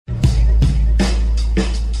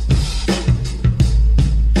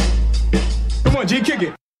Kenny, kick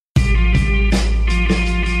it.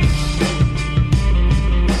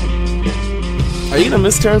 Are you gonna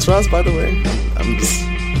miss Terrence Ross, by the way? I'm just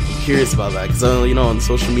curious about that because on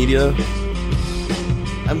social media,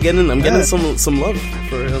 I'm getting some love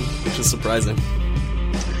for him, which is surprising.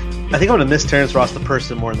 I think I'm gonna miss Terrence Ross, the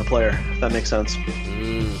person, more than the player. If that makes sense.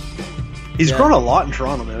 He's grown a lot in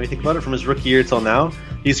Toronto, man. When you think about it, from his rookie year till now,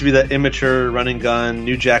 he used to be that immature running gun,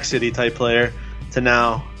 New Jack City type player, to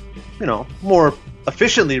now, more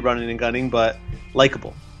efficiently running and gunning, but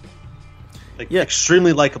likable.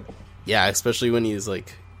 Extremely likable. Yeah, especially when he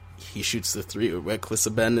shoots the three with Red Cliffs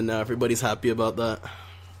of Bend, and now everybody's happy about that.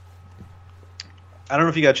 I don't know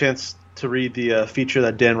if you got a chance to read the feature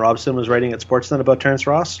that Dan Robson was writing at Sportsnet about Terrence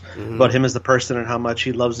Ross, about him as the person and how much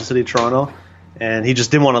he loves the city of Toronto, and he just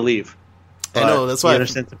didn't want to leave. I know, that's why he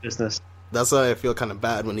understands the business. That's why I feel kind of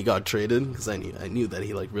bad when he got traded, because I knew that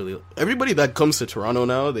he really... Everybody that comes to Toronto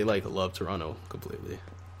now, they love Toronto completely.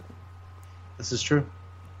 This is true.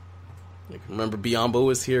 Remember Biombo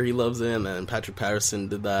was here, he loves it, and then Patrick Patterson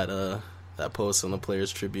did that post on the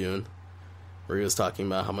Players Tribune where he was talking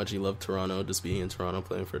about how much he loved Toronto, just being in Toronto,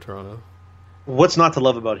 playing for Toronto. What's not to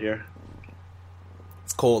love about here?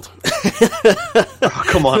 It's cold. Oh,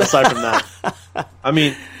 come on, aside from that. I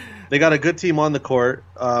mean, they got a good team on the court.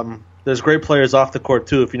 There's great players off the court,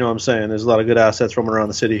 too, if you know what I'm saying. There's a lot of good assets roaming around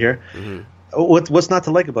the city here. Mm-hmm. What's not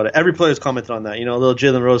to like about it? Every player's commented on that. A little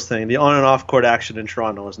Jalen Rose thing. The on- and off-court action in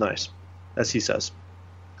Toronto is nice, as he says.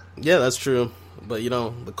 Yeah, that's true. But,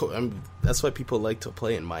 that's why people like to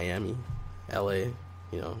play in Miami, L.A.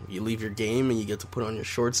 You leave your game and you get to put on your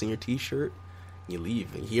shorts and your T-shirt. You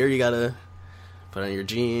leave. And here you got to put on your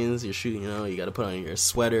jeans, your shoe, you got to put on your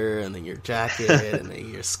sweater and then your jacket and then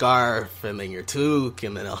your scarf and then your toque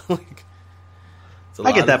and then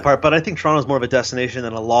I get that part, but I think Toronto's more of a destination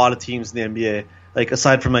than a lot of teams in the NBA.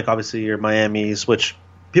 Aside from obviously your Miamis, which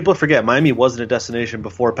people forget, Miami wasn't a destination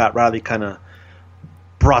before Pat Riley kind of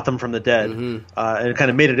brought them from the dead, and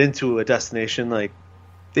kind of made it into a destination.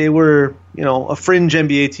 They were, a fringe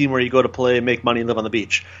NBA team where you go to play, make money, and live on the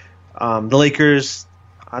beach. The Lakers,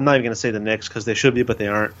 I'm not even going to say the Knicks because they should be, but they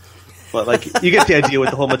aren't. But you get the idea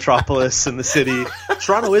with the whole metropolis and the city.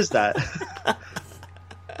 Toronto is that.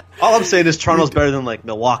 All I'm saying is Toronto's better than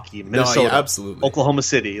Milwaukee, Minnesota, absolutely. Oklahoma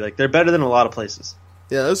City. They're better than a lot of places.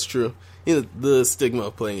 Yeah, that's true. The stigma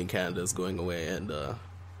of playing in Canada is going away, and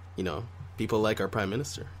people like our Prime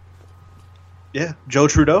Minister. Yeah, Joe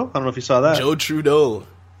Trudeau. I don't know if you saw that. Joe Trudeau,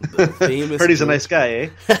 the famous. Heard he's a nice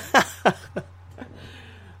guy, eh?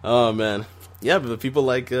 Oh man, yeah, but people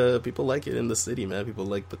like it in the city, man. People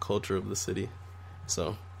like the culture of the city,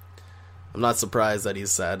 so. I'm not surprised that he's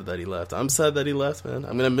sad that he left. I'm sad that he left, man.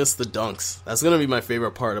 I'm going to miss the dunks. That's going to be my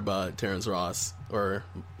favorite part about Terrence Ross, or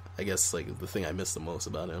I guess the thing I miss the most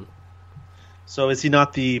about him. So is he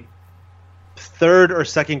not the third or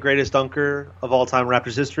second greatest dunker of all time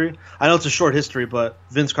Raptors history? I know it's a short history, but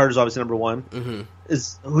Vince Carter's obviously number one.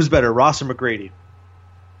 Mm-hmm. Who's better, Ross or McGrady?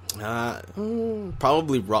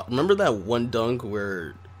 Probably Ross. Remember that one dunk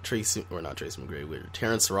where where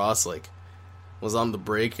Terrence Ross was on the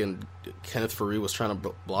break and Kenneth Faried was trying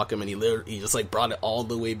to block him, and he just brought it all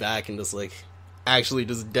the way back and just actually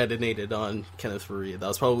just detonated on Kenneth Faried. That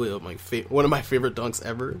was probably one of my favorite dunks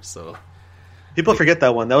ever. So people forget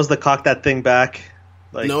that one. That was the cock that thing back,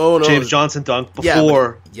 James Johnson dunk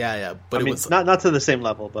before. Yeah, but it was not to the same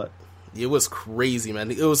level, but it was crazy, man.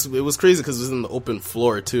 It was crazy because it was in the open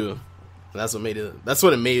floor too, and that's what made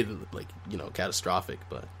it catastrophic.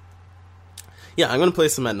 But yeah, I'm gonna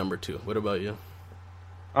place him at number 2. What about you?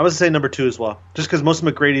 I was going to say number 2 as well, just because most of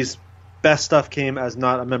McGrady's best stuff came as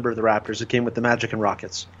not a member of the Raptors. It came with the Magic and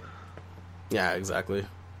Rockets. Yeah, exactly.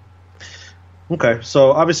 Okay,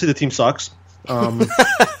 so obviously the team sucks.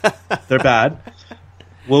 They're bad.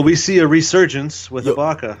 Will we see a resurgence with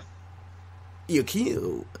Ibaka?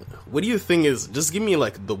 What do you think is... Just give me,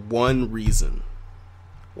 the one reason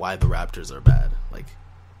why the Raptors are bad.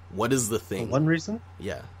 What is the thing? One reason?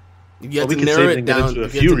 Yeah. If you had to narrow it down to a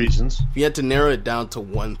few reasons. If you had to narrow it down to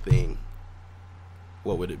one thing,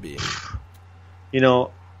 what would it be?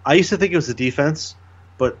 I used to think it was the defense,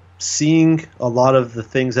 but seeing a lot of the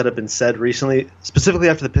things that have been said recently, specifically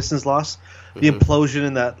after the Pistons loss, the implosion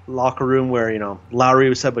in that locker room where,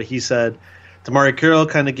 Lowry said what he said, Damari Carroll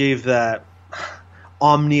kind of gave that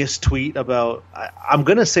ominous tweet about, I'm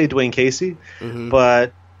going to say Dwayne Casey,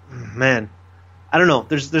 but man, I don't know.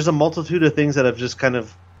 There's a multitude of things that have just kind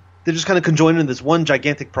of conjoined in this one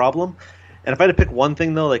gigantic problem. And if I had to pick one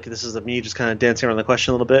thing, though, this is me just kind of dancing around the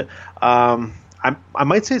question a little bit, I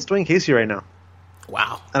might say it's Dwayne Casey right now.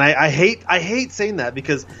 Wow. And I hate saying that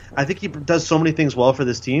because I think he does so many things well for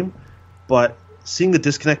this team, but seeing the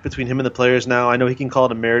disconnect between him and the players now. I know he can call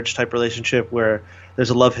it a marriage type relationship where there's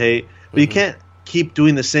a love-hate, but you can't keep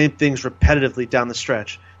doing the same things repetitively down the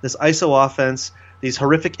stretch. This ISO offense, these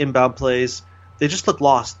horrific inbound plays, they just look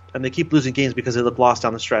lost, and they keep losing games because they look lost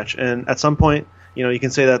down the stretch. And at some point, you can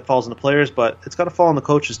say that falls on the players, but it's got to fall on the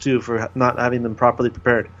coaches too for not having them properly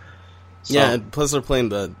prepared. So, yeah, and plus they're playing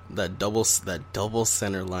that double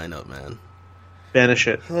center lineup, man. Banish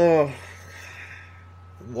it. Oh.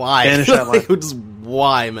 Why? Banish that line. Just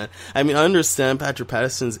why, man? I mean, I understand Patrick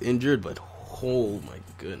Patterson's injured, but oh my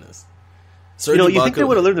goodness. You think they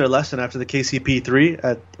would have learned their lesson after the KCP 3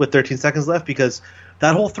 with 13 seconds left, because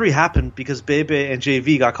that whole 3 happened because Bebe and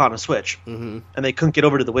JV got caught in a switch, and they couldn't get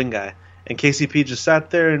over to the wing guy. And KCP just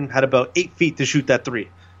sat there and had about 8 feet to shoot that 3.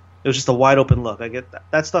 It was just a wide open look. I get that.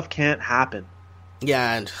 That stuff can't happen.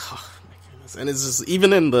 Yeah, and oh my goodness. And it's just,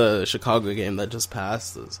 even in the Chicago game that just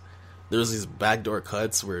passed, there's these backdoor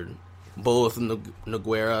cuts where both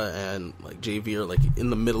Nogueira and like JV are like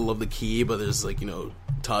in the middle of the key, but there's like,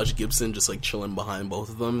 Taj Gibson just like chilling behind both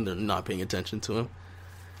of them, and they're not paying attention to him.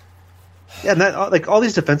 Yeah, and that, like, all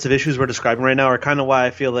these defensive issues we're describing right now are kind of why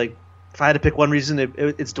I feel like if I had to pick one reason,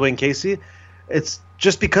 it's Dwayne Casey. It's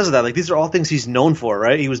just because of that. Like, these are all things he's known for,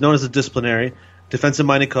 right? He was known as a disciplinary,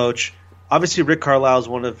 defensive-minded coach. Obviously, Rick Carlisle is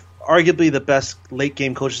one of arguably the best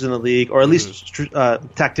late-game coaches in the league, or at least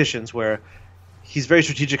tacticians, where he's very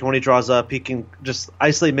strategic, and when he draws up, he can just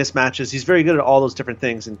isolate mismatches. He's very good at all those different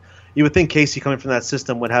things, and you would think Casey, coming from that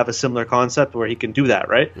system, would have a similar concept where he can do that,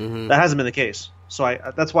 right? That hasn't been the case. So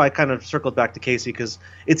that's why I kind of circled back to Casey, because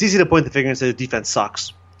it's easy to point the finger and say the defense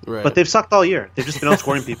sucks. Right. But they've sucked all year. They've just been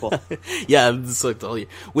outscoring people. Yeah, they've sucked all year.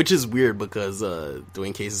 Which is weird because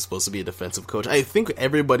Dwayne Casey is supposed to be a defensive coach. I think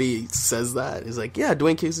everybody says that. It's like, yeah,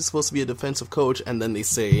 Dwayne Casey is supposed to be a defensive coach, and then they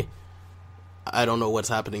say, I don't know what's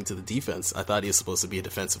happening to the defense. I thought he was supposed to be a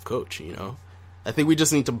defensive coach, I think we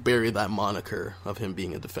just need to bury that moniker of him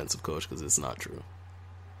being a defensive coach, because it's not true.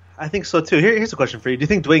 I think so, too. Here's a question for you. Do you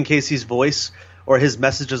think Dwayne Casey's voice or his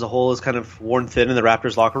message as a whole is kind of worn thin in the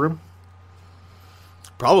Raptors locker room?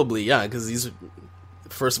 Probably, yeah, because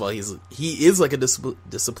first of all, he is like a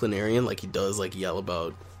disciplinarian. Like, he does like yell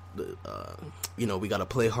about, we got to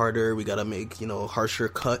play harder. We got to make, harsher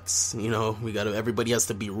cuts. Everybody has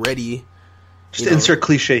to be ready. Just insert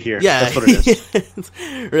cliche here. Yeah, that's what it is.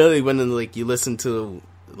 Really, when you listen to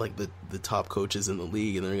like the top coaches in the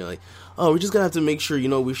league, and they're like, oh, we're just gonna have to make sure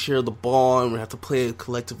we share the ball, and we have to play it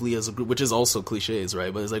collectively as a group, which is also cliches,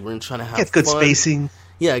 right? But it's like we're trying to have get good spacing.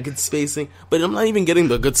 Yeah, good spacing. But I'm not even getting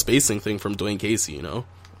the good spacing thing from Dwayne Casey,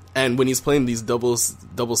 And when he's playing these double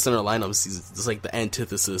center lineups, it's like the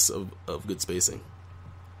antithesis of good spacing.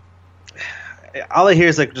 All I hear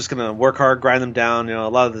is like just gonna work hard, grind them down. A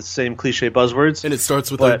lot of the same cliche buzzwords. And it starts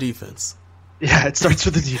with our defense. Yeah, it starts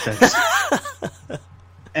with the defense.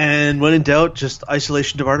 And when in doubt, just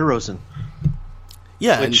isolation DeMar DeRozan.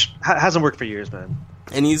 Yeah, which hasn't worked for years, man.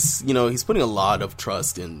 And he's putting a lot of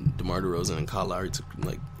trust in DeMar DeRozan and Kyle Lowry to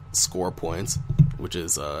like score points, which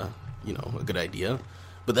is a good idea.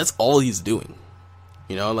 But that's all he's doing.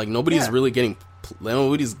 Like nobody's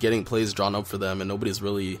getting plays drawn up for them, and nobody's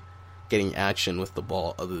really getting action with the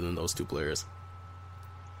ball other than those two players.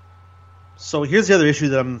 So here's the other issue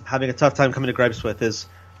that I'm having a tough time coming to gripes with is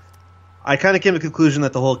I kind of came to the conclusion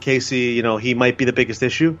that the whole Casey, he might be the biggest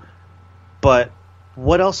issue, but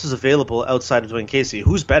what else is available outside of Dwayne Casey?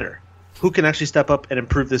 Who's better? Who can actually step up and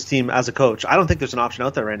improve this team as a coach? I don't think there's an option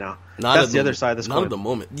out there right now. That's the other side of this coin. Not at the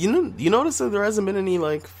moment. You notice that there hasn't been any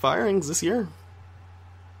like firings this year?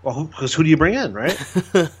 Well, because who do you bring in, right?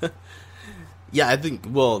 Yeah, I think,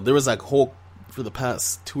 there was like for the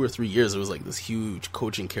past 2 or 3 years, it was like this huge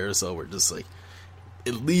coaching carousel where just like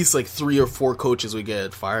at least like 3 or 4 coaches would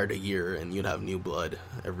get fired a year, and you'd have new blood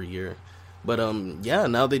every year. But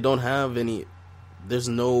now they don't have any. There's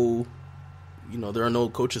no, there are no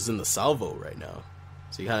coaches in the salvo right now.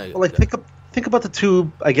 So you kind of think about the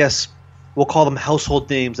two, I guess we'll call them household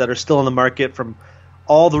names that are still on the market from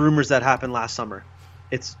all the rumors that happened last summer.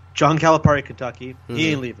 It's John Calipari, Kentucky.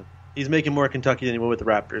 He ain't leaving. He's making more Kentucky than he would with the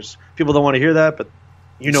Raptors. People don't want to hear that, but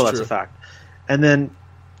that's a fact. And then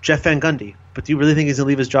Jeff Van Gundy. But do you really think he's going to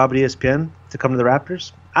leave his job at ESPN to come to the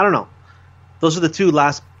Raptors? I don't know. Those are the two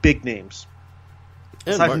last big names.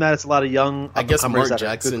 And aside from that, it's a lot of young I guess Mark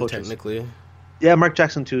Jackson, technically. Yeah, Mark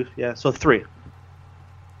Jackson, too. Yeah, so 3.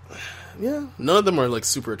 Yeah, none of them are like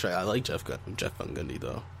super attractive. I like Jeff Van Gundy,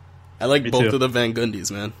 though. I like both of the Van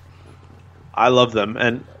Gundys, man. I love them.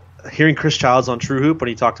 And hearing Chris Childs on True Hoop when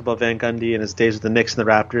he talked about Van Gundy and his days with the Knicks and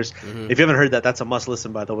the Raptors, if you haven't heard that, that's a must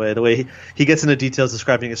listen, by the way. The way he gets into details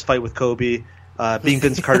describing his fight with Kobe, being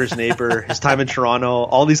Vince Carter's neighbor, his time in Toronto,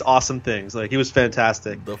 all these awesome things. Like, he was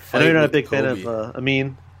fantastic. I know you're not a big fan of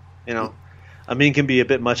Amin. You know, Amin can be a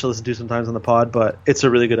bit much to listen to sometimes on the pod, but it's a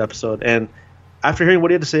really good episode. And after hearing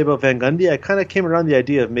what he had to say about Van Gundy, I kind of came around the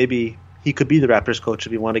idea of maybe he could be the Raptors coach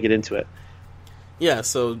if you want to get into it. Yeah,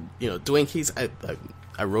 so, Dwayne Casey,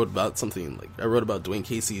 I wrote about something, I wrote about Dwayne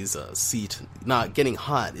Casey's seat not getting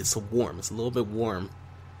hot. It's warm. It's a little bit warm.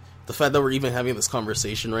 The fact that we're even having this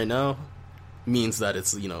conversation right now means that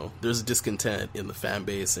it's, there's discontent in the fan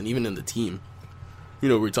base and even in the team.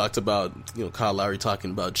 We talked about, Kyle Lowry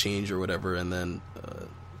talking about change or whatever, and then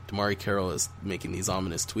DeMarre Carroll is making these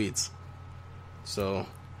ominous tweets. So,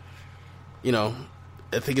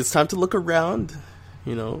 I think it's time to look around,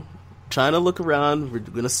 trying to look around. We're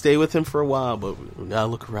going to stay with him for a while, but we got to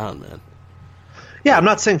look around, man. Yeah, I'm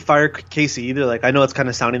not saying fire Casey either. Like, I know it's kind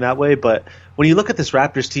of sounding that way, but when you look at this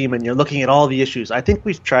Raptors team and you're looking at all the issues, I think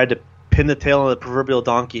we've tried to pin the tail on the proverbial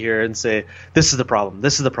donkey here and say, this is the problem,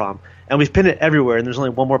 this is the problem. And we've pinned it everywhere, and there's only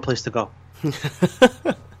one more place to go.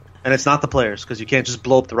 And it's not the players, because you can't just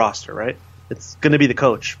blow up the roster, right? It's going to be the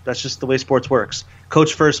coach. That's just the way sports works.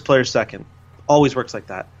 Coach first, player second. Always works like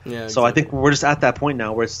that. Yeah, exactly. So I think we're just at that point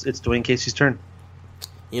now where it's Dwayne Casey's turn.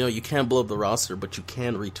 You can't blow up the roster, but you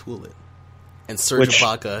can retool it. And Serge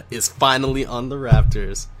Ibaka is finally on the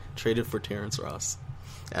Raptors, traded for Terrence Ross.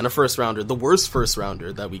 And a first rounder. The worst first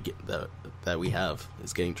rounder that we have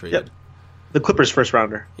is getting traded. Yep. The Clippers first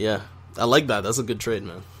rounder. Yeah. I like that. That's a good trade,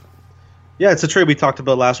 man. Yeah, it's a trade we talked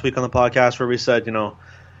about last week on the podcast where we said,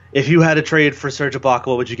 if you had a trade for Serge Ibaka,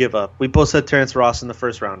 what would you give up? We both said Terrence Ross in the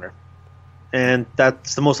first rounder. And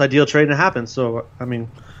that's the most ideal trade to happen. So, I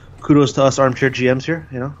mean, kudos to us armchair GMs here.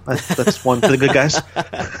 That's one for the good guys.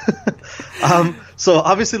 So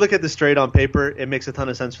obviously, look at this trade on paper. It makes a ton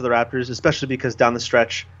of sense for the Raptors, especially because down the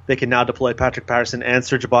stretch they can now deploy Patrick Patterson and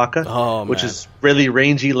Serge Ibaka, which is really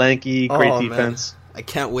rangy, lanky, great defense. Man. I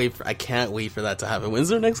can't wait for that to happen. When's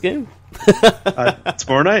their next game?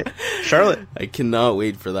 Tomorrow night, Charlotte. I cannot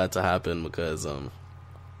wait for that to happen because the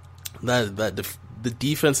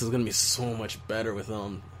defense is going to be so much better with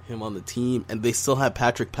him on the team, and they still have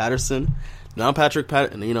Patrick Patterson. Now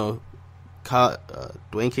Patterson,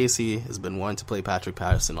 Dwayne Casey has been wanting to play Patrick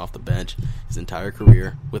Patterson off the bench his entire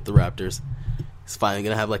career with the Raptors. He's finally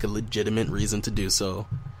going to have a legitimate reason to do so.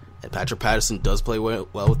 And Patrick Patterson does play well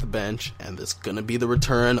with the bench, and there's going to be the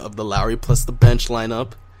return of the Lowry plus the bench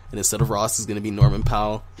lineup. And instead of Ross, it's going to be Norman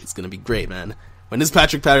Powell. It's going to be great, man. When does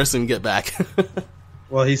Patrick Patterson get back?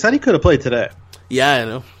 Well, he said he could have played today.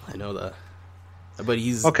 Yeah, I know that. But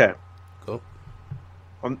he's... Okay. Go.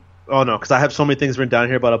 Oh, no, because I have so many things written down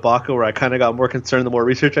here about Ibaka where I kind of got more concerned the more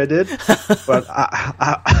research I did. But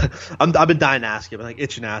I've been dying to ask you. I've been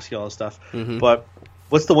itching to ask you all this stuff. Mm-hmm. But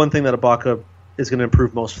what's the one thing that Ibaka is going to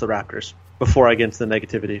improve most for the Raptors before I get into the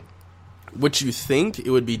negativity? What you think? It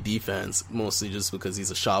would be defense, mostly just because he's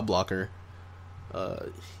a shot blocker.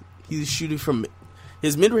 He's shooting from...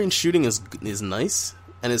 His mid-range shooting is nice,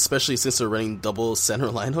 and especially since they're running double center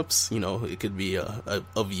lineups, it could be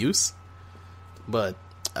of use. But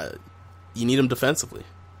you need him defensively.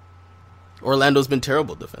 Orlando's been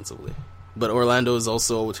terrible defensively, but Orlando is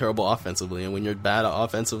also terrible offensively, and when you're bad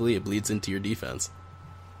offensively, it bleeds into your defense.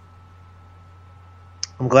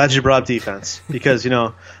 I'm glad you brought up defense because,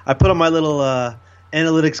 I put on my little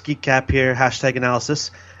analytics geek cap here,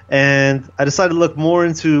 #analysis, and I decided to look more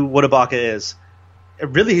into what Ibaka is.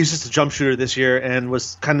 Really, he's just a jump shooter this year and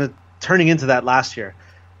was kind of turning into that last year.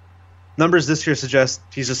 Numbers this year suggest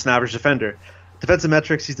he's just an average defender. Defensive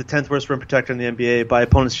metrics, he's the 10th worst rim protector in the NBA by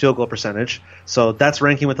opponent's field goal percentage. So that's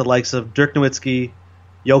ranking with the likes of Dirk Nowitzki,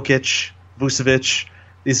 Jokic, Vucevic.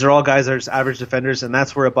 These are all guys that are just average defenders, and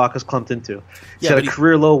that's where Ibaka's clumped into. He's had a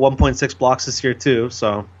career low 1.6 blocks this year, too.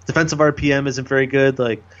 So defensive RPM isn't very good.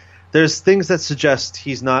 There's things that suggest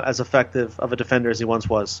he's not as effective of a defender as he once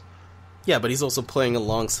was. Yeah, but he's also playing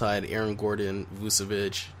alongside Aaron Gordon,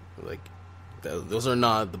 Vucevic. Those are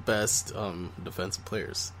not the best defensive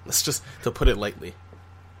players. That's just to put it lightly.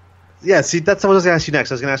 Yeah, see, that's what I was going to ask you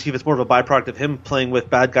next. I was going to ask you if it's more of a byproduct of him playing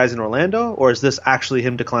with bad guys in Orlando, or is this actually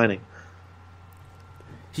him declining?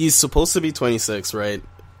 He's supposed to be 26, right?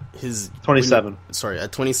 27.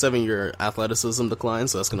 At 27, your athleticism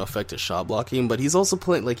declines, so that's going to affect his shot blocking. But he's also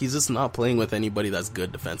playing, he's just not playing with anybody that's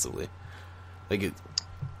good defensively.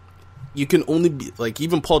 You can only be,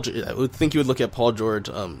 even Paul, I would think you would look at Paul George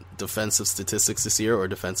defensive statistics this year or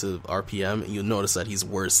defensive RPM, and you'll notice that he's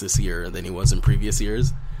worse this year than he was in previous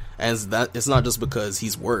years. And it's not just because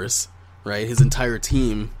he's worse, right? His entire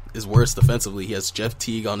team is worse defensively. He has Jeff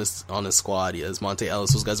Teague on his squad. He has Monte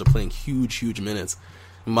Ellis. Those guys are playing huge minutes.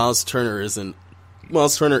 Miles Turner isn't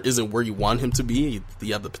Miles Turner isn't where you want him to be,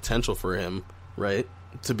 you have the potential for him, right,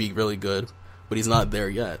 to be really good, but he's not there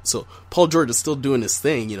yet. So Paul George is still doing his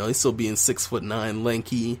thing, he's still being 6'9",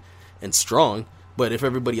 lanky and strong, but if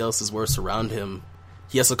everybody else is worse around him,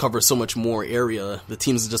 he has to cover so much more area, the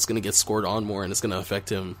team's just going to get scored on more, and it's going to affect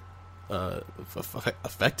him,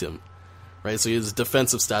 right? So his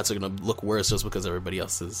defensive stats are going to look worse just because everybody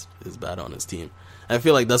else is bad on his team. And I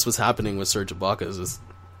feel like that's what's happening with Serge Ibaka.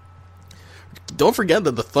 Don't forget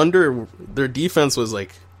that the Thunder, their defense was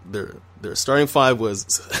like, their starting five was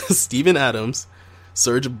Steven Adams,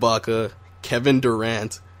 Serge Ibaka, Kevin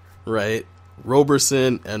Durant, right,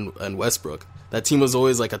 Roberson, and Westbrook. That team was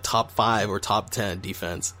always like a top 5 or top 10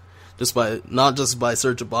 defense, not just by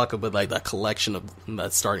Serge Ibaka, but like that collection of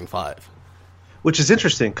that starting 5. Which is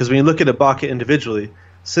interesting, because when you look at Ibaka individually,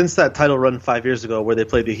 since that title run 5 years ago where they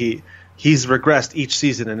played the Heat, he's regressed each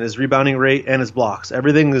season in his rebounding rate and his blocks.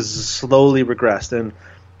 Everything is slowly regressed. And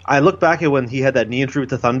I look back at when he had that knee injury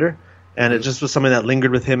with the Thunder, and it just was something that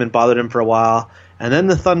lingered with him and bothered him for a while. And then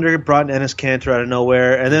the Thunder brought Enes Kanter out of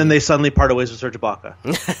nowhere, and then they suddenly parted ways with Serge Ibaka.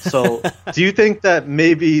 So do you think that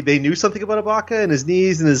maybe they knew something about Ibaka and his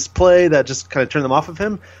knees and his play that just kind of turned them off of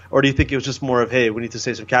him? Or do you think it was just more of, hey, we need to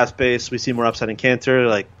save some cap space, we see more upside in Kanter?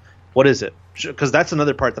 Like, what is it? Because that's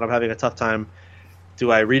another part that I'm having a tough time.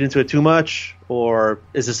 Do I read into it too much, or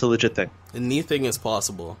is this a legit thing? The knee thing is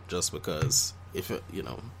possible, just because if it,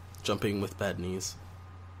 jumping with bad knees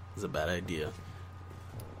is a bad idea.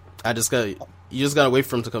 You just gotta wait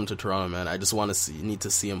for him to come to Toronto, man. I just need to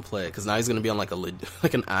see him play, because now he's gonna be on like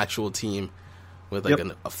an actual team with like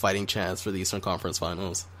a fighting chance for the Eastern Conference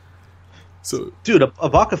Finals. So, dude,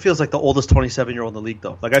 Ibaka feels like the oldest 27-year-old in the league,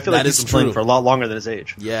 though. Like, I feel like he's been playing for a lot longer than his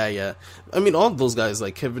age. Yeah. I mean, all of those guys,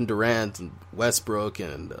 like Kevin Durant and Westbrook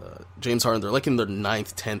and James Harden, they're like in their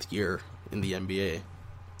 9th, 10th year in the NBA,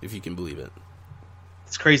 if you can believe it.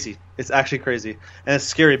 It's crazy. It's actually crazy. And it's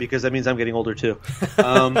scary because that means I'm getting older, too.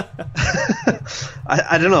 I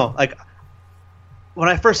don't know. Like, when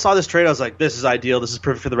I first saw this trade, I was like, this is ideal. This is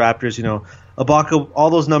perfect for the Raptors. Ibaka, all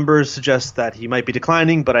those numbers suggest that he might be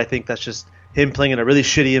declining, but I think that's just him playing in a really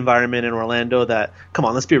shitty environment in Orlando that, come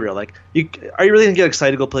on, let's be real. Like, are you really going to get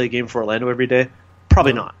excited to go play a game for Orlando every day?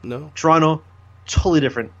 Probably not. No. Toronto, totally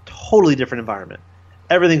different environment.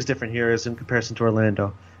 Everything's different here as in comparison to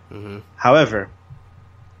Orlando. Mm-hmm. However,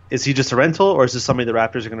 is he just a rental, or is this somebody the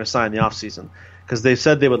Raptors are going to sign in the offseason? Because they've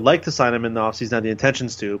said they would like to sign him in the offseason, have the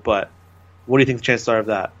intentions to, but what do you think the chances are of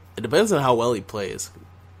that? It depends on how well he plays.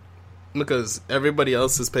 Because everybody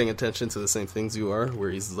else is paying attention to the same things you are, where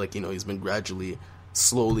he's like, he's been gradually,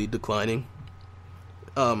 slowly declining.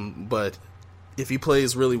 But if he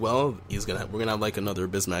plays really well, we're gonna have like another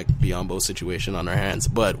Bismack Biyombo situation on our hands,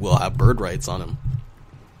 but we'll have bird rights on him.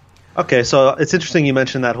 Okay, so it's interesting you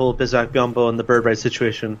mentioned that whole Bismack Biyombo and the bird rights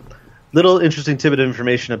situation. Little interesting tidbit of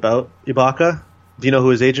information about Ibaka. Do you know who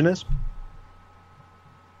his agent is?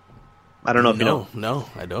 I don't know if you know. No,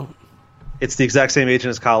 I don't. It's the exact same agent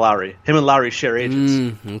as Kyle Lowry. Him and Lowry share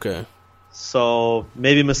agents. Okay. So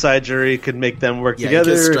maybe Masai Ujiri could make them work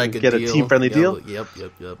together and get a team-friendly deal. Yep.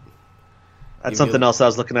 That's something else I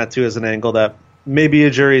was looking at, too, as an angle that maybe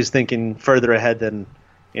Ujiri is thinking further ahead than,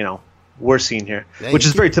 we're seeing here, which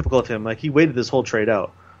is very typical of him. Like, he waited this whole trade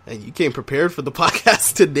out. And you came prepared for the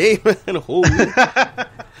podcast today, man. Holy.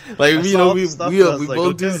 Like,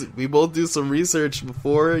 we both do some research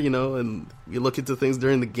before, and we look into things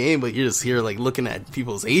during the game, but you're just here, like, looking at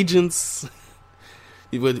people's agents.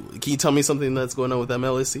 Can you tell me something that's going on with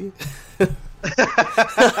MLSE?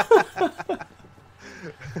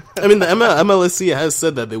 I mean, the MLSE has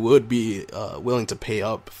said that they would be willing to pay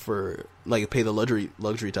up for, like, pay the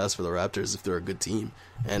luxury tax for the Raptors if they're a good team,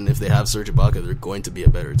 and if they have Serge Ibaka, they're going to be a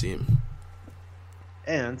better team.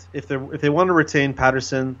 And if they want to retain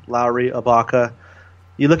Patterson, Lowry, Ibaka,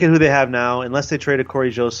 you look at who they have now. Unless they traded Corey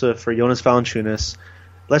Joseph for Jonas Valanciunas,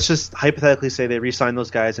 let's just hypothetically say they re-sign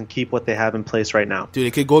those guys and keep what they have in place right now. Dude,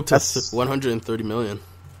 it could go up to $130 million.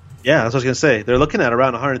 Yeah, that's what I was going to say. They're looking at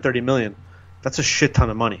around $130 million. That's a shit ton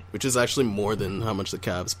of money. Which is actually more than how much the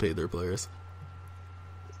Cavs paid their players.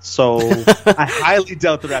 So I highly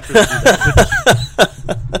doubt the Raptors do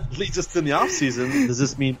that. Leads us in the offseason. Does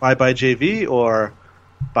this mean bye-bye JV or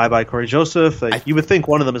bye-bye Corey Joseph? Like, you would think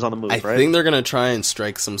one of them is on the move, right? I think they're going to try and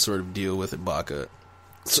strike some sort of deal with Ibaka.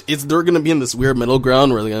 So they're going to be in this weird middle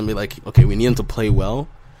ground where they're going to be like, okay, we need him to play well.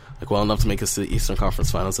 Like, well enough to make us to the Eastern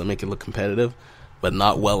Conference Finals and make it look competitive, but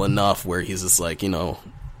not well enough where he's just like,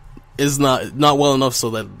 is not well enough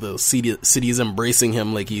so that the city is embracing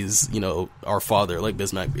him like he's, our father, like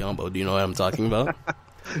Bismack Biyombo. Do you know what I'm talking about?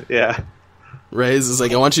 Yeah. Right? It's just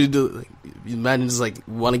like, I want you to do, imagine just like,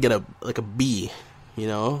 want to get a B, You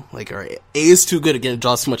know, like our A is too good to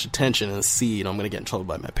draw too much attention, and C, you know, I'm gonna get in trouble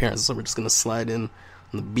by my parents, so we're just gonna slide in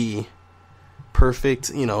on the B. Perfect,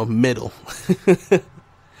 you know, middle.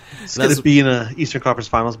 It's gonna be in a Eastern Conference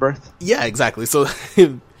Finals berth. Yeah, exactly. So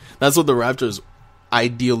that's what the Raptors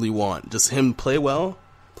ideally want. Just him play well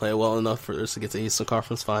enough for us to get to Eastern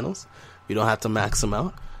Conference Finals. We don't have to max him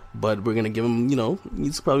out, but we're gonna give him, you know,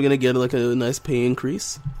 he's probably gonna get like a nice pay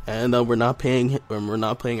increase, and we're not paying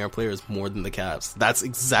our players more than the Cavs. That's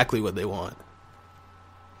exactly what they want.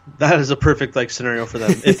 That is a perfect like scenario for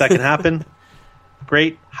them. If that can happen,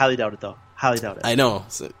 great. Highly doubt it though. Highly doubt it. I know.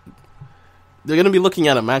 So, they're gonna be looking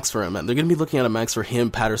at a max for him, man. They're gonna be looking at a max for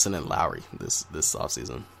him, Patterson, and Lowry this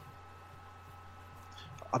offseason.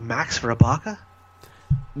 A max for Ibaka?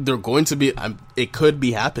 They're going to be. It could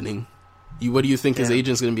be happening. What do you think his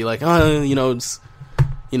agent's going to be like? Oh, you know, it's,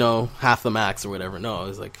 you know, half the max or whatever. No,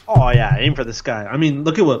 it's like, oh yeah, aim for this guy. I mean,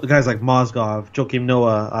 look at what the guys like Mozgov, Joakim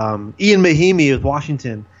Noah, Ian Mahimi with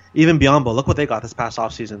Washington, even Biyombo. Look what they got this past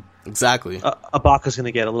offseason. Exactly. Ibaka's going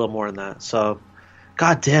to get a little more than that. So,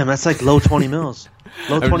 god damn, that's like low 20 mils.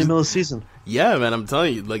 Low 20 mils a season. Yeah, man, I'm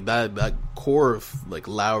telling you, like that core of like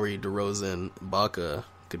Lowry, DeRozan, Ibaka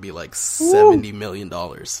could be like $70 million.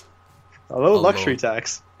 A low luxury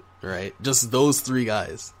tax. Right, just those three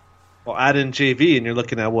guys. Well, add in JV, and you're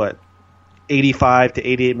looking at what, $85 to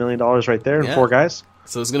 $88 million right there, and four guys.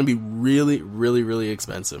 So it's going to be really, really, really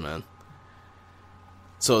expensive, man.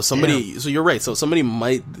 So so you're right. So somebody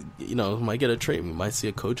might get a trade. We might see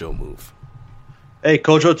a Kojo move. Hey,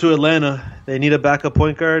 Kojo to Atlanta. They need a backup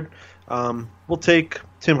point guard. We'll take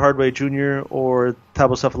Tim Hardaway Jr. or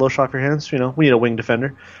Thabo Sefolosha off your hands. You know, we need a wing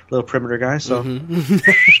defender, a little perimeter guy. So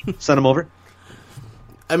send him over.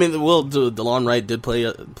 I mean, well, DeLon Wright did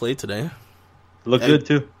play today. Looked good,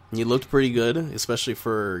 too. He looked pretty good, especially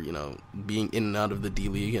for, you know, being in and out of the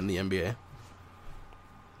D-League and the NBA.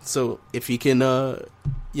 So, if he can,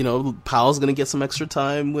 you know, Powell's going to get some extra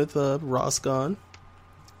time with Ross gone.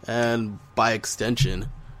 And by extension,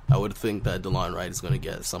 I would think that DeLon Wright is going to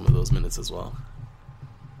get some of those minutes as well.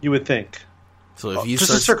 You would think. So if he just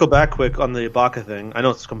to circle back quick on the Ibaka thing, I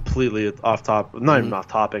know it's completely off topic, not even off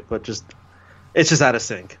topic, but it's just out of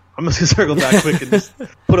sync. I'm just going to circle back quick and just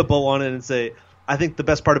put a bow on it and say, I think the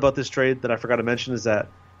best part about this trade that I forgot to mention is that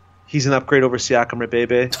he's an upgrade over Siakam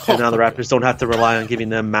Rebebe, and now the Raptors don't have to rely on giving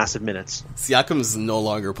them massive minutes. Siakam's no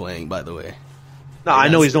longer playing, by the way. No, I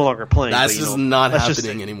know he's no longer playing. That's just not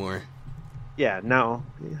happening anymore. Yeah, now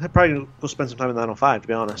he'll probably go spend some time in the 905, to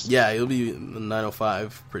be honest. Yeah, he'll be in the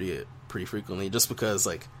 905 pretty frequently, just because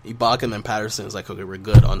like Ibaka and Patterson is like, okay, we're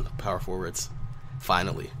good on power forwards,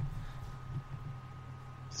 finally.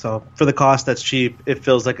 So for the cost, that's cheap. It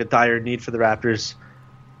feels like a dire need for the Raptors.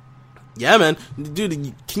 Yeah, man,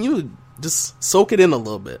 dude, can you just soak it in a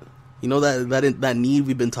little bit? You know that need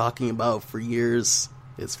we've been talking about for years.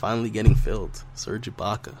 It's finally getting filled. Serge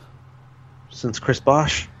Ibaka. Since Chris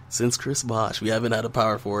Bosh, we haven't had a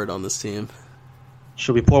power forward on this team.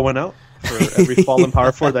 Should we pour one out for every fallen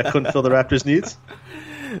power forward that couldn't fill the Raptors' needs?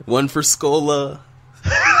 One for Scola.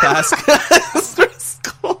 Pascal.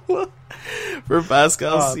 For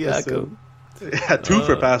Pascal Siakam. Yeah, two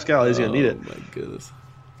for Pascal. He's gonna need it. Oh my goodness.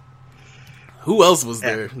 Who else was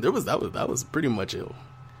there? That was pretty much it.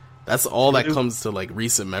 That's all that comes to like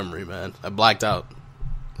recent memory, man. I blacked out.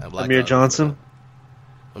 Amir Johnson.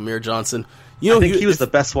 You know, I think he was the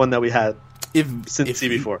best one that we had since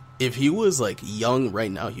CB4. If he was like young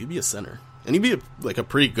right now, he'd be a center, and he'd be like a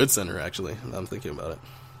pretty good center actually. I'm thinking about it.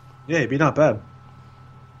 Yeah, he'd be not bad.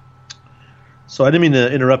 So I didn't mean to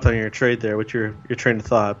interrupt on your trade there with your train of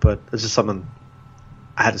thought, but it's just something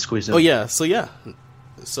I had to squeeze in. Oh yeah,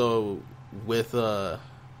 so with what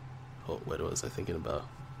was I thinking about?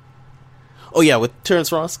 Oh yeah, with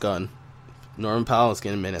Terrence Ross gone, Norman Powell is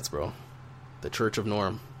getting minutes, bro. The Church of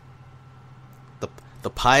Norm. The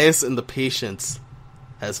pious and the patience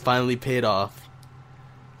has finally paid off,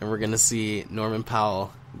 and we're gonna see Norman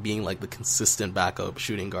Powell being like the consistent backup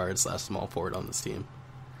shooting guard / small forward on this team.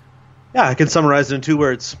 Yeah, I can summarize it in 2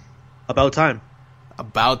 words. About time.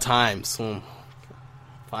 About time. So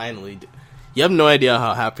finally, you have no idea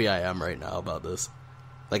how happy I am right now about this.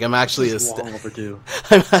 Like I'm actually long overdue.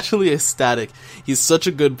 I'm actually ecstatic. He's such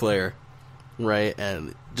a good player, right?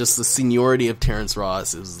 And just the seniority of Terrence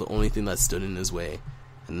Ross is the only thing that stood in his way.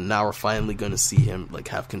 And now we're finally going to see him like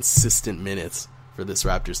have consistent minutes for this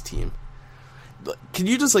Raptors team. Can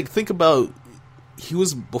you just like think about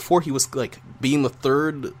before he was like being the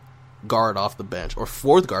third guard off the bench or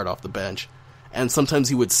fourth guard off the bench, and sometimes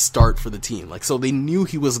he would start for the team. Like so they knew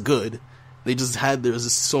he was good. They just there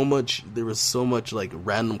was so much like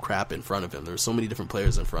random crap in front of him. There were so many different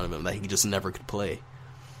players in front of him that he just never could play.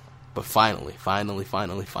 But finally,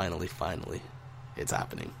 it's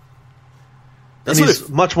happening. And he's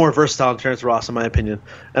much more versatile than Terrence Ross, in my opinion.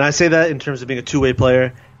 And I say that in terms of being a two-way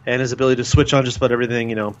player and his ability to switch on just about everything.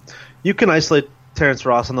 You can isolate Terrence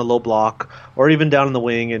Ross on the low block or even down in the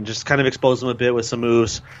wing and just kind of expose him a bit with some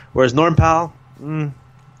moves. Whereas Norm Powell, I'm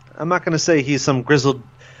not going to say he's some grizzled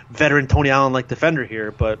veteran Tony Allen-like defender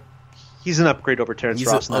here, but he's an upgrade over Terrence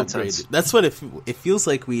Ross in that sense. That's what it feels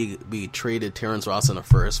like. We traded Terrence Ross in a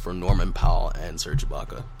first for Norman Powell and Serge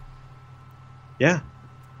Ibaka. Yeah.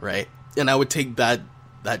 Right? And I would take that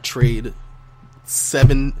trade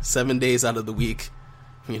 7 days out of the week.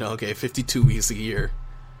 52 weeks a year.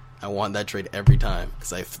 I want that trade every time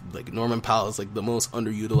because Norman Powell is like the most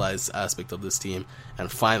underutilized aspect of this team,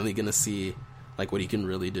 and finally gonna see like what he can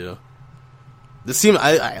really do. This team,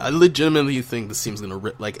 I legitimately think this team's gonna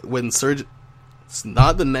when Serge. It's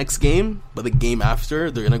not the next game, but the game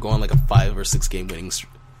after, they're gonna go on like a 5 or 6 game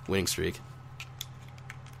winning streak.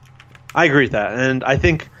 I agree with that, and I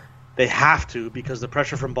think they have to because the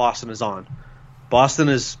pressure from Boston is on. Boston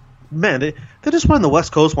is, they just won the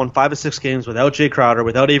West Coast, won 5 or 6 games without Jay Crowder,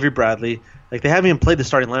 without Avery Bradley. Like, they haven't even played the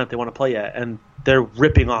starting lineup they want to play yet, and they're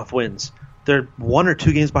ripping off wins. They're 1 or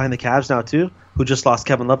 2 games behind the Cavs now too, who just lost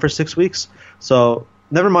Kevin Love for 6 weeks. So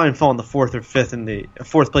never mind falling the 4th or 5th in the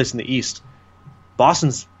 4th place in the East.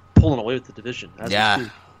 Boston's pulling away with the division.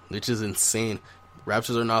 Which is insane.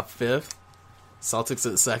 Raptors are now 5th. Celtics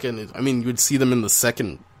at 2nd. I mean, you would see them in the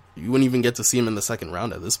second. You wouldn't even get to see them in the second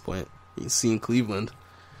round at this point. You see in Cleveland,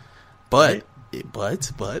 but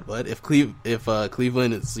if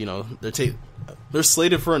Cleveland is, they're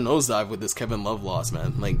slated for a nosedive with this Kevin Love loss,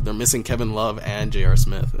 man. Like, they're missing Kevin Love and J.R.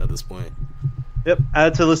 Smith at this point. Yep,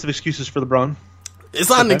 add to the list of excuses for LeBron. It's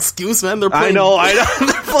not an excuse, man. They're playing. I know.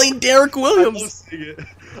 They're playing Derek Williams.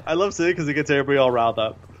 I love saying it because it gets everybody all riled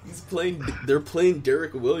up. They're playing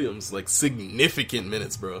Derek Williams like significant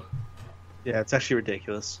minutes, bro. Yeah, it's actually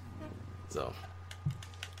ridiculous. So,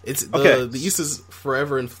 it's the East is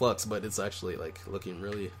forever in flux, but it's actually like looking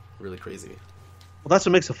really, really crazy. Well, that's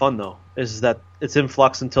what makes it fun, though, is that it's in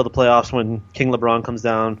flux until the playoffs when King LeBron comes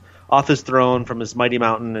down off his throne from his mighty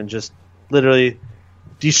mountain and just literally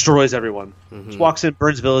destroys everyone. Mm-hmm. Just walks in,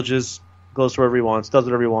 burns villages, goes wherever he wants, does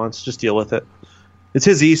whatever he wants, just deal with it. It's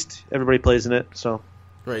his East. Everybody plays in it, so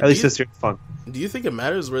at least this year it's fun. Do you think it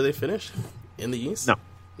matters where they finish in the East? No.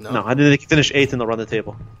 I think they can finish 8th and they'll run the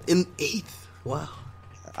table. In 8th? Wow.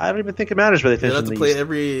 I don't even think it matters where they finish in the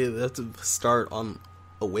East. They have to start on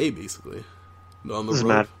away, basically. On the doesn't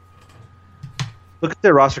road. Matter. Look at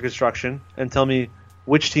their roster construction and tell me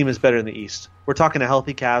which team is better in the East. We're talking a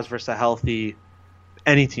healthy Cavs versus a healthy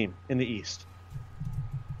any team in the East.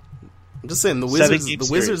 I'm just saying, the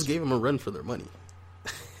Wizards gave them a run for their money.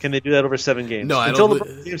 Can they do that over 7 games? No, Until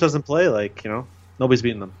LeBron James doesn't play, nobody's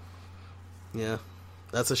beating them. Yeah,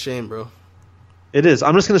 that's a shame, bro. It is.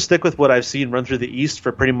 I'm just going to stick with what I've seen run through the East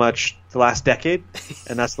for pretty much the last decade,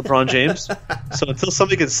 and that's LeBron James. So until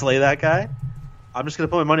somebody can slay that guy, I'm just going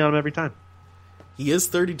to put my money on him every time. He is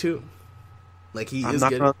 32.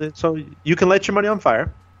 So you can light your money on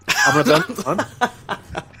fire. I'm going to bet on,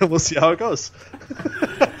 and we'll see how it goes.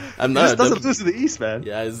 I'm not. He just doesn't lose to the East, man.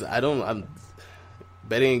 Yeah, I'm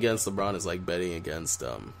betting against LeBron is like betting against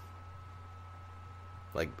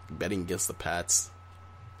betting against the Pats.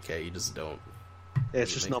 Okay, you just don't. Yeah,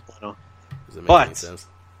 it's just no bueno. Does it make any sense?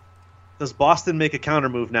 Does Boston make a counter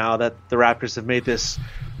move now that the Raptors have made this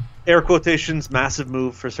air quotations massive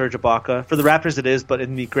move for Serge Ibaka? For the Raptors it is, but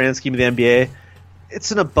in the grand scheme of the NBA,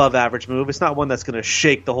 it's an above average move. It's not one that's going to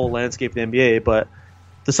shake the whole landscape of the NBA, but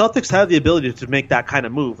the Celtics have the ability to make that kind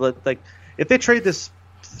of move. Like, if they trade this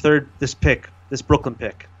Brooklyn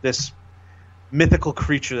pick, this mythical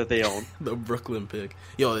creature that they own. The Brooklyn pick.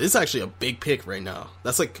 Yo, it's actually a big pick right now.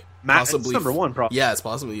 That's like possibly it's number 1, probably. Yeah, it's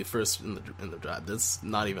possibly first in the draft. That's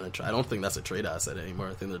not even a trade. I don't think that's a trade asset anymore.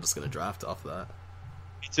 I think they're just going to draft off of that.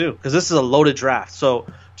 Me too, because this is a loaded draft. So,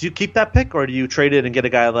 do you keep that pick or do you trade it and get a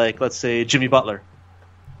guy like, let's say, Jimmy Butler?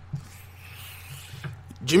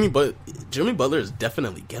 Jimmy Butler is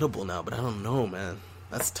definitely gettable now, but I don't know, man.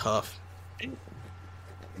 That's tough.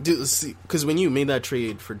 Dude, see, because when you made that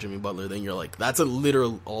trade for Jimmy Butler, then you're like, that's a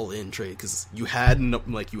literal all-in trade, because you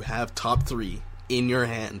have top 3 in your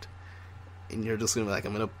hand, and you're just gonna be like,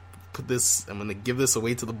 I'm gonna give this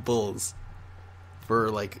away to the Bulls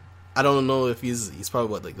for I don't know if he's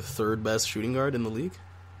probably the 3rd best shooting guard in the league.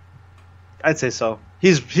 I'd say so.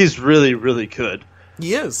 He's really, really good.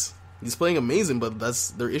 He is. He's playing amazing, but that's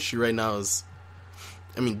their issue right now is,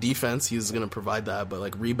 defense, he's going to provide that,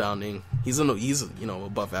 but rebounding, he's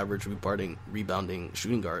above average rebounding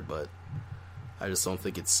shooting guard, but I just don't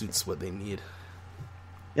think it suits what they need.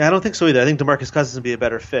 Yeah, I don't think so either. I think DeMarcus Cousins would be a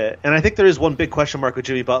better fit. And I think there is one big question mark with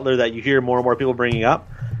Jimmy Butler that you hear more and more people bringing up.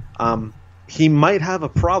 He might have a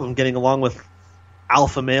problem getting along with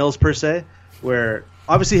alpha males, per se, where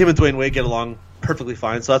obviously him and Dwayne Wade get along perfectly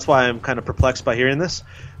fine. So that's why I'm kind of perplexed by hearing this.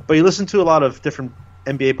 But you listen to a lot of different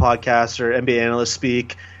NBA podcasts or NBA analysts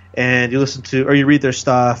speak, and you listen to or you read their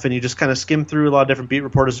stuff, and you just kind of skim through a lot of different beat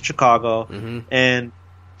reporters in Chicago. And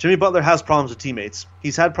Jimmy Butler has problems with teammates.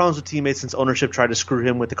 He's had problems with teammates since ownership tried to screw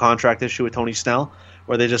him with the contract issue with Tony Snell,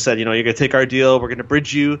 where they just said, you're going to take our deal, we're going to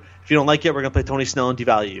bridge you. If you don't like it, we're going to play Tony Snell and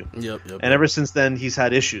devalue you. Yep. And ever since then, he's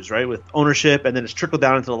had issues, right, with ownership, and then it's trickled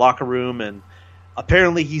down into the locker room, and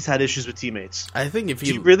apparently he's had issues with teammates. I think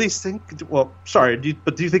do you really think – well, sorry,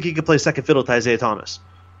 but do you think he could play second fiddle to Isaiah Thomas?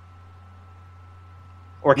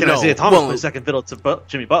 Or can Isaiah Thomas play second fiddle to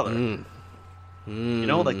Jimmy Butler?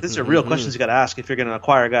 These are real questions you got to ask if you're going to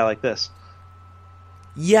acquire a guy like this.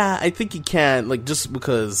 Yeah, I think he can. Just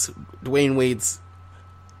because Dwayne Wade's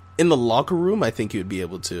in the locker room, I think he would be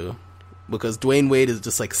able to, because Dwayne Wade is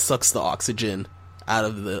just sucks the oxygen out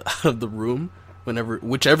of the room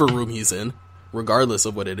whichever room he's in, regardless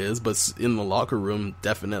of what it is. But in the locker room,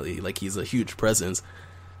 definitely, he's a huge presence.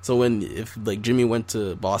 So if Jimmy went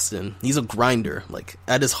to Boston, he's a grinder.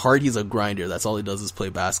 At his heart, he's a grinder. That's all he does is play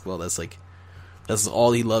basketball. That's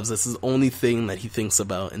all he loves. That's his only thing that he thinks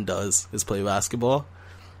about and does is play basketball.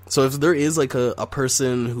 So if there is a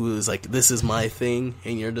person who is this is my thing,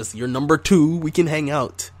 and you're number 2, we can hang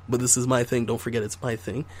out, but this is my thing, don't forget it's my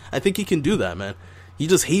thing. I think he can do that, man. He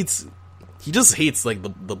just hates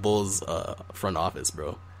the Bulls front office,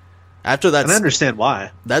 bro. After that, and I understand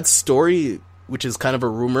why. That story, which is kind of a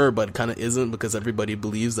rumor, but kind of isn't because everybody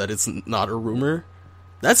believes that it's not a rumor.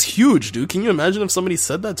 That's huge, dude. Can you imagine if somebody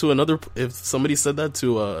said that to DeMar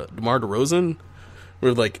DeRozan?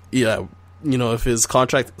 Where if his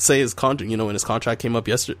contract, when his contract came up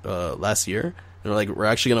last year, and they're we're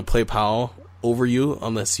actually gonna play Powell over you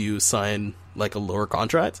unless you sign a lower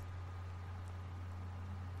contract.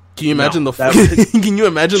 Can you imagine Can you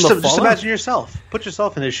imagine just imagine yourself. Put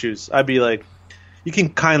yourself in his shoes. I'd be like, you can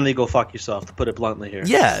kindly go fuck yourself, to put it bluntly here.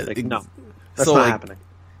 Yeah, no, that's not happening.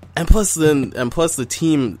 And plus the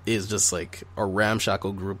team is just a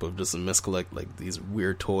ramshackle group of just miscollect these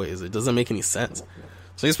weird toys. It doesn't make any sense.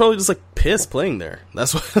 So he's probably just pissed playing there.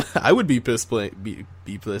 That's what I would be pissed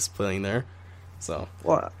playing there. So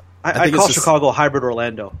I call Chicago hybrid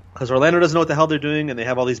Orlando, because Orlando doesn't know what the hell they're doing and they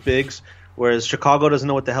have all these bigs, whereas Chicago doesn't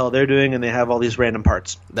know what the hell they're doing and they have all these random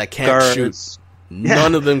parts that can't shoot.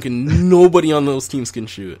 None of them can. Nobody on those teams can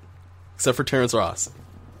shoot except for Terrence Ross.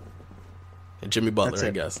 And Jimmy Butler,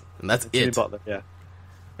 I guess. And that's it. Jimmy Butler, yeah.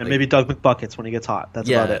 And maybe Doug McBuckets when he gets hot. That's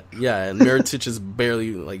about it. Yeah, and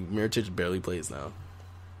Mirotic barely plays now.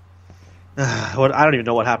 I don't even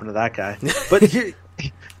know what happened to that guy. But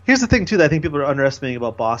here's the thing, too, that I think people are underestimating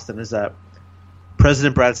about Boston is that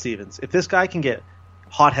President Brad Stevens, if this guy can get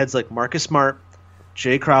hotheads like Marcus Smart,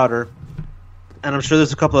 Jay Crowder, and I'm sure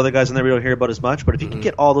there's a couple other guys in there we don't hear about as much, but if he can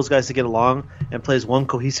get all those guys to get along and play as one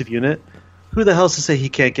cohesive unit, who the hell is to say he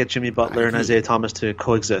can't get Jimmy Butler and Isaiah Thomas to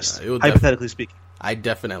coexist, hypothetically speaking? I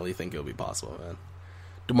definitely think it'll be possible, man.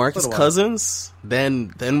 DeMarcus Cousins,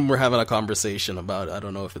 then we're having a conversation about I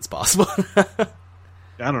don't know if it's possible.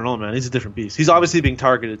 I don't know, man. He's a different beast. He's obviously being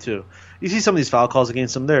targeted too. You see some of these foul calls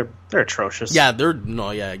against him; they're atrocious. Yeah,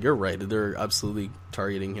 you're right. They're absolutely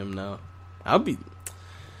targeting him now. Man,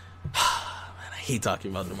 I hate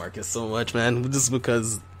talking about DeMarcus so much, man. Just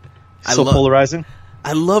because polarizing.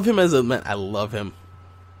 I love him as a man. I love him,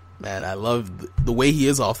 man. I love the way he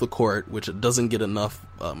is off the court, which doesn't get enough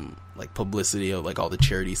publicity of all the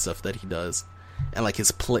charity stuff that he does, and his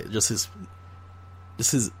play, just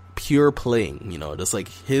his pure playing. Just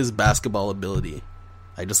his basketball ability.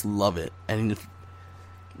 I just love it. And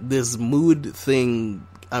this mood thing,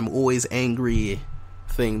 I'm always angry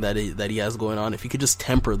thing that he has going on. If you could just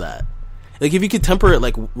temper that, if you could temper it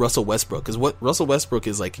like Russell Westbrook, because what Russell Westbrook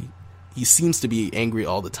is he seems to be angry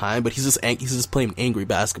all the time, but he's just playing angry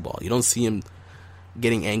basketball. You don't see him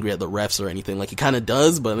getting angry at the refs or anything. He kind of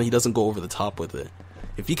does, but he doesn't go over the top with it.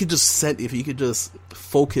 If he could just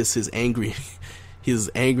focus his angriness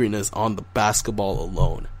on the basketball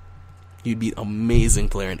alone, he'd be an amazing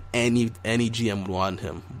player, and any GM would want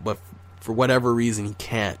him. But for whatever reason, he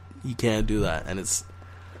can't do that, and it's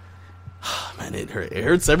man, it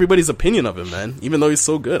hurts everybody's opinion of him, man. Even though he's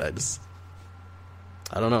so good,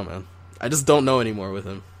 I don't know, man. I just don't know anymore with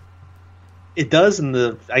him. It does, and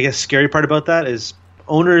the scary part about that is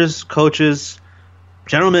owners, coaches,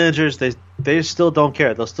 general managers, they still don't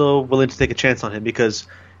care. They're still willing to take a chance on him, because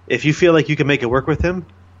if you feel like you can make it work with him,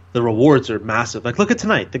 the rewards are massive. Like, look at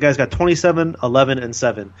tonight. The guy's got 27, 11, and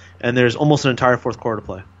 7, and there's almost an entire fourth quarter to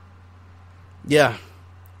play. Yeah.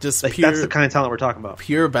 Just like, that's the kind of talent we're talking about.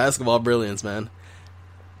 Pure basketball brilliance, man.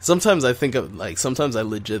 Sometimes I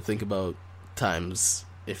legit think about times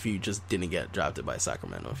if you just didn't get drafted by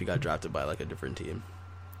Sacramento, if you got drafted by like a different team.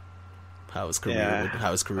 How his career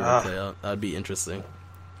would play out. That'd be interesting.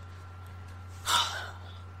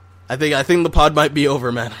 I think the pod might be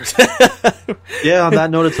over, man. Yeah, on that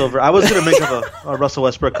note, it's over. I was going to make up a Russell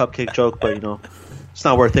Westbrook cupcake joke, but, it's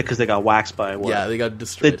not worth it because they got waxed by what? Yeah, they got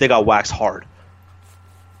destroyed. They got waxed hard.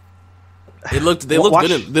 They looked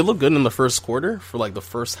good in the first quarter, for like the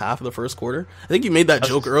first half of the first quarter. I think you made that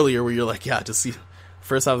joke earlier where you're like, yeah, just see,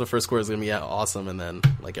 first half of the first quarter is going to be awesome, and then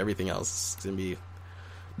like everything else is going to be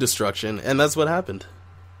destruction. And that's what happened.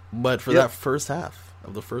 But for that first half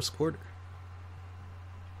of the first quarter,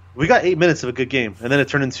 we got 8 minutes of a good game, and then it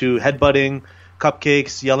turned into headbutting,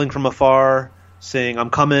 cupcakes, yelling from afar, saying "I'm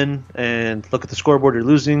coming," and look at the scoreboard, you're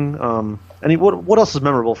losing. What else is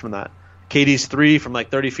memorable from that? KD's 3 from like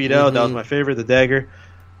 30 feet out. That was my favorite, the dagger.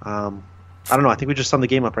 I don't know. I think we just summed the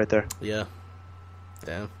game up right there. Yeah.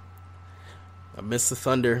 I miss the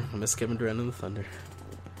Thunder. I miss Kevin Durant and the Thunder.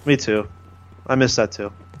 Me too. I miss that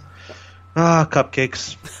too.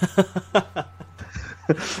 Cupcakes.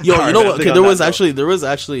 Yo, you know what? Okay, there was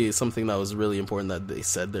actually something that was really important that they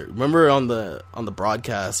said there. Remember on the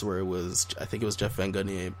broadcast where I think it was Jeff Van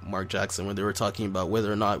Gundy and Mark Jackson, where they were talking about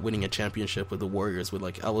whether or not winning a championship with the Warriors would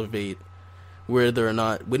like elevate, whether or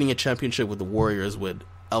not winning a championship with the Warriors would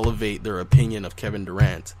elevate their opinion of Kevin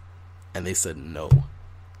Durant, and they said no.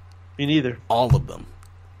 Me neither. All of them,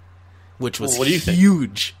 which was what do you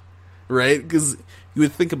huge, right? Because you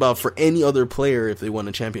would think about for any other player if they won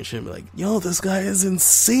a championship, like, yo, this guy is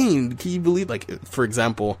insane. Can you believe? Like, for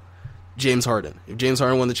example, James Harden. If James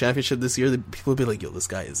Harden won the championship this year, people would be like, yo, this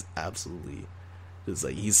guy is absolutely, it's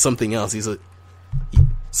like he's something else.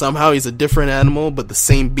 Somehow he's a different animal, but the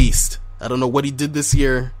same beast. I don't know what he did this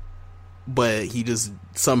year, but he just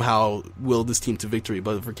somehow willed his team to victory.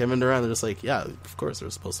 But for Kevin Durant, they're just like, yeah, of course they're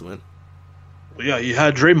supposed to win. Well, yeah, you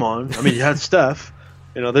had Draymond. I mean, you had Steph.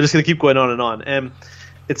 They're just going to keep going on and on. And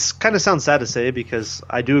it's kind of sounds sad to say because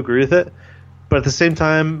I do agree with it. But at the same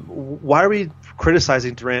time, why are we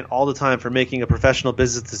criticizing Durant all the time for making a professional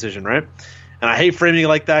business decision, right? And I hate framing it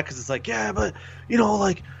like that because it's like, yeah, but,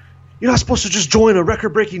 like, you're not supposed to just join a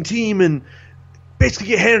record-breaking team and basically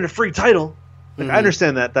get handed a free title. Like, I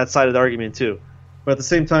understand that side of the argument too. But at the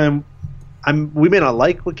same time, we may not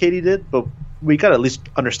like what KD did, but we got to at least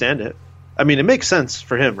understand it. I mean, it makes sense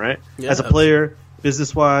for him, right? Yeah, as a player,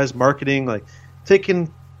 business-wise, marketing, like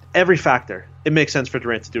taking every factor, it makes sense for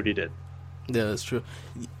Durant to do what he did. Yeah, that's true.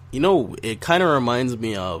 It kind of reminds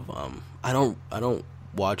me of I don't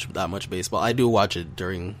watch that much baseball. I do watch it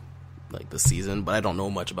during like the season, but I don't know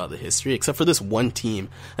much about the history except for this one team.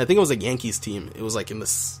 I think it was a Yankees team. It was like in the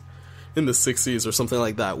 60s or something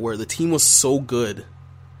like that, where the team was so good,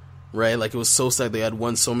 right? Like it was so sad they had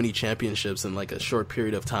won so many championships in like a short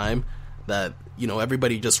period of time that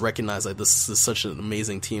everybody just recognized like this is such an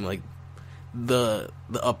amazing team. Like the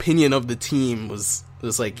opinion of the team was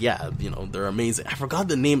like, yeah, they're amazing. I forgot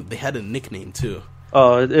the name. They had a nickname too.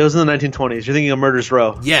 Oh, it was in the 1920s. You're thinking of Murder's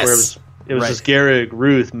Row. Yes. Where it was just Gehrig,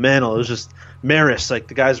 Ruth, Mantle. It was just Maris. Like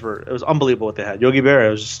the guys it was unbelievable what they had. Yogi Berra,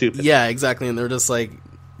 it was just stupid. Yeah, exactly. And they're just like,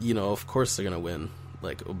 of course they're going to win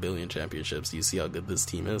like a billion championships. You see how good this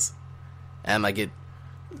team is. And like it,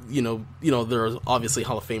 there are obviously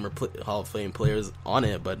Hall of Fame players on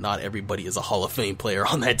it, but not everybody is a Hall of Fame player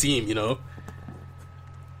on that team,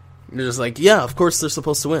 They're just like, yeah, of course they're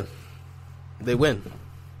supposed to win. They win.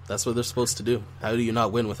 That's what they're supposed to do. How do you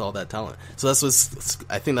not win with all that talent? So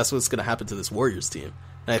I think that's what's going to happen to this Warriors team.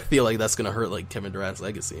 And I feel like that's going to hurt like Kevin Durant's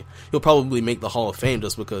legacy. He'll probably make the Hall of Fame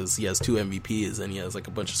just because he has 2 MVPs and he has like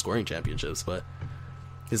a bunch of scoring championships, but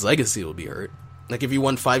his legacy will be hurt. Like if he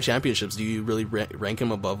won 5 championships, do you really rank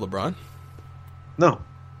him above LeBron? No.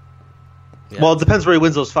 Yeah. Well, it depends where he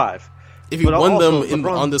wins those 5. If you won them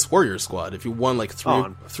on this Warriors squad, if you won like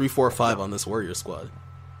 3, 4, 5 on this Warriors squad.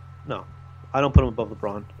 No. I don't put him above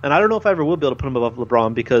LeBron. And I don't know if I ever will be able to put him above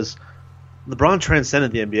LeBron because LeBron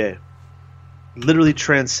transcended the NBA. Literally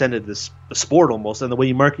transcended the sport almost. And the way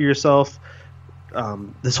you market yourself,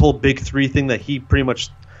 this whole big 3 thing that he pretty much,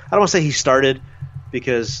 I don't want to say he started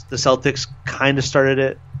because the Celtics kind of started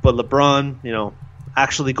it. But LeBron,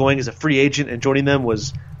 actually going as a free agent and joining them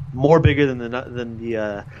was more bigger than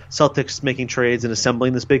the Celtics making trades and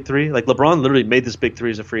assembling this big 3. Like LeBron literally made this big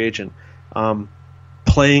 3 as a free agent.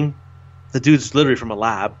 Playing. The dude's literally from a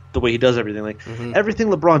lab, the way he does everything. Like everything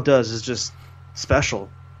LeBron does is just special.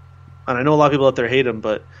 And I know a lot of people out there hate him,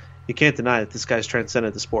 but you can't deny that this guy's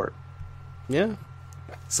transcended the sport. Yeah.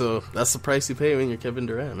 So that's the price you pay when you're Kevin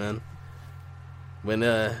Durant, man. When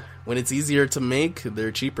it's easier to make,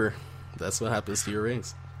 they're cheaper. That's what happens to your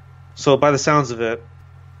rings. So by the sounds of it,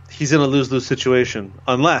 he's in a lose-lose situation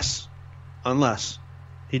unless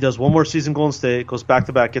he does one more season Golden State, goes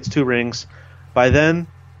back-to-back, gets 2 rings. By then,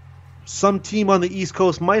 some team on the East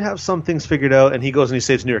Coast might have some things figured out, and he goes and he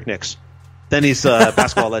saves New York Knicks. Then he's a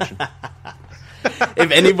basketball legend.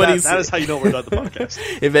 If anybody, that is how you know we're done the podcast.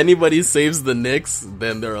 If anybody saves the Knicks,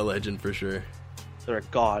 then they're a legend for sure. They're a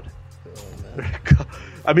god.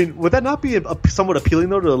 I mean, would that not be somewhat appealing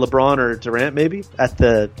though to LeBron or Durant maybe at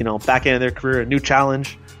the back end of their career, a new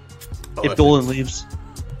challenge? If Dolan leaves,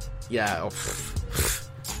 yeah,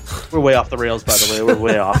 we're way off the rails. By the way, we're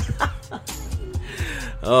way off.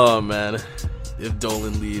 Oh man, if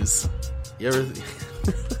Dolan leaves, you ever?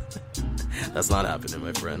 That's not happening,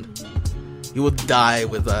 my friend. He will die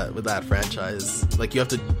with that franchise. Like, you have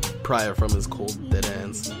to pry it from his cold dead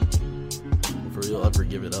hands before he'll ever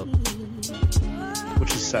give it up.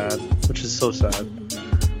 Which is sad. Which is so sad.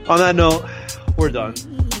 On that note, we're done.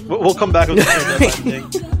 We'll come back with the deadline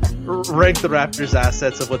thing. Rank the Raptors'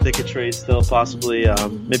 assets of what they could trade still, possibly.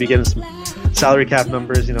 Maybe getting some salary cap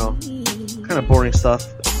numbers, kind of boring stuff.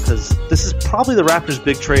 Because this is probably the Raptors'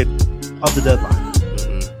 big trade of the deadline.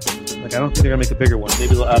 I don't think they're going to make a bigger one.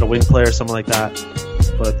 Maybe they'll add a wing player or something like that.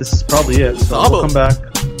 But this is probably it. So we'll come back.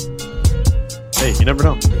 Hey, you never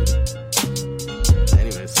know.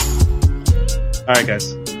 Anyways. All right,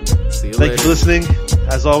 guys. See you later. Thank you for listening.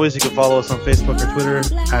 As always, you can follow us on Facebook or Twitter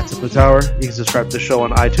at Tip of the Tower. You can subscribe to the show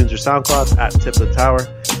on iTunes or SoundCloud at Tip of the Tower.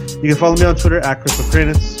 You can follow me on Twitter at Crystal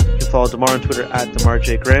Kranitz. You can follow DeMar on Twitter at DeMar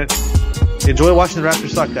J. Grant. Enjoy watching the Raptors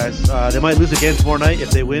suck, guys. They might lose again tomorrow night.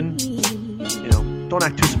 If they win, don't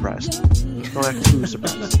act too surprised. Don't act too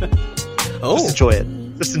surprised. Just enjoy it.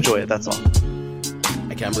 Just enjoy it. That's all.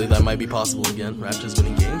 I can't believe that might be possible again. Raptors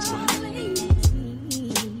winning games.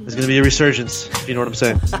 There's going to be a resurgence, if you know what I'm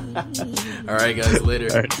saying. All right, guys. Later.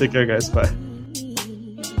 All right. Take care, guys. Bye.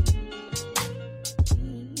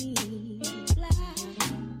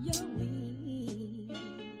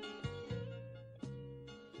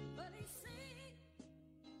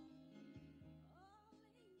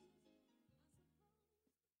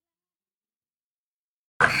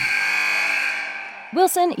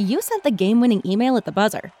 Wilson, you sent the game-winning email at the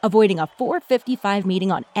buzzer, avoiding a 4:55 meeting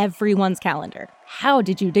on everyone's calendar. How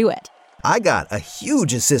did you do it? I got a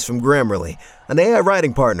huge assist from Grammarly, an AI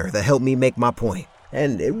writing partner that helped me make my point.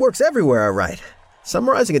 And it works everywhere I write.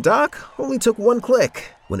 Summarizing a doc only took 1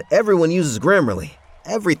 click. When everyone uses Grammarly,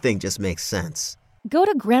 everything just makes sense. Go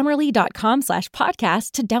to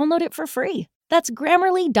Grammarly.com/podcast to download it for free. That's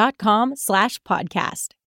Grammarly.com/podcast.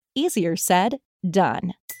 Easier said,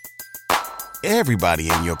 done. Everybody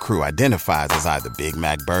in your crew identifies as either Big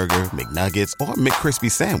Mac Burger, McNuggets, or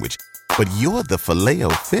McCrispy Sandwich. But you're the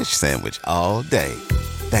Filet-O-Fish Sandwich all day.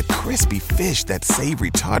 That crispy fish, that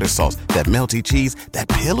savory tartar sauce, that melty cheese, that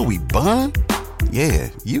pillowy bun.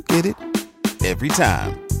 Yeah, you get it. Every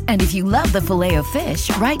time. And if you love the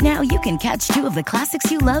Filet-O-Fish, right now you can catch 2 of the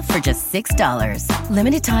classics you love for just $6.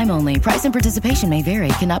 Limited time only. Price and participation may vary.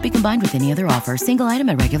 Cannot be combined with any other offer. Single item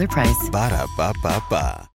at regular price. Ba-da-ba-ba-ba.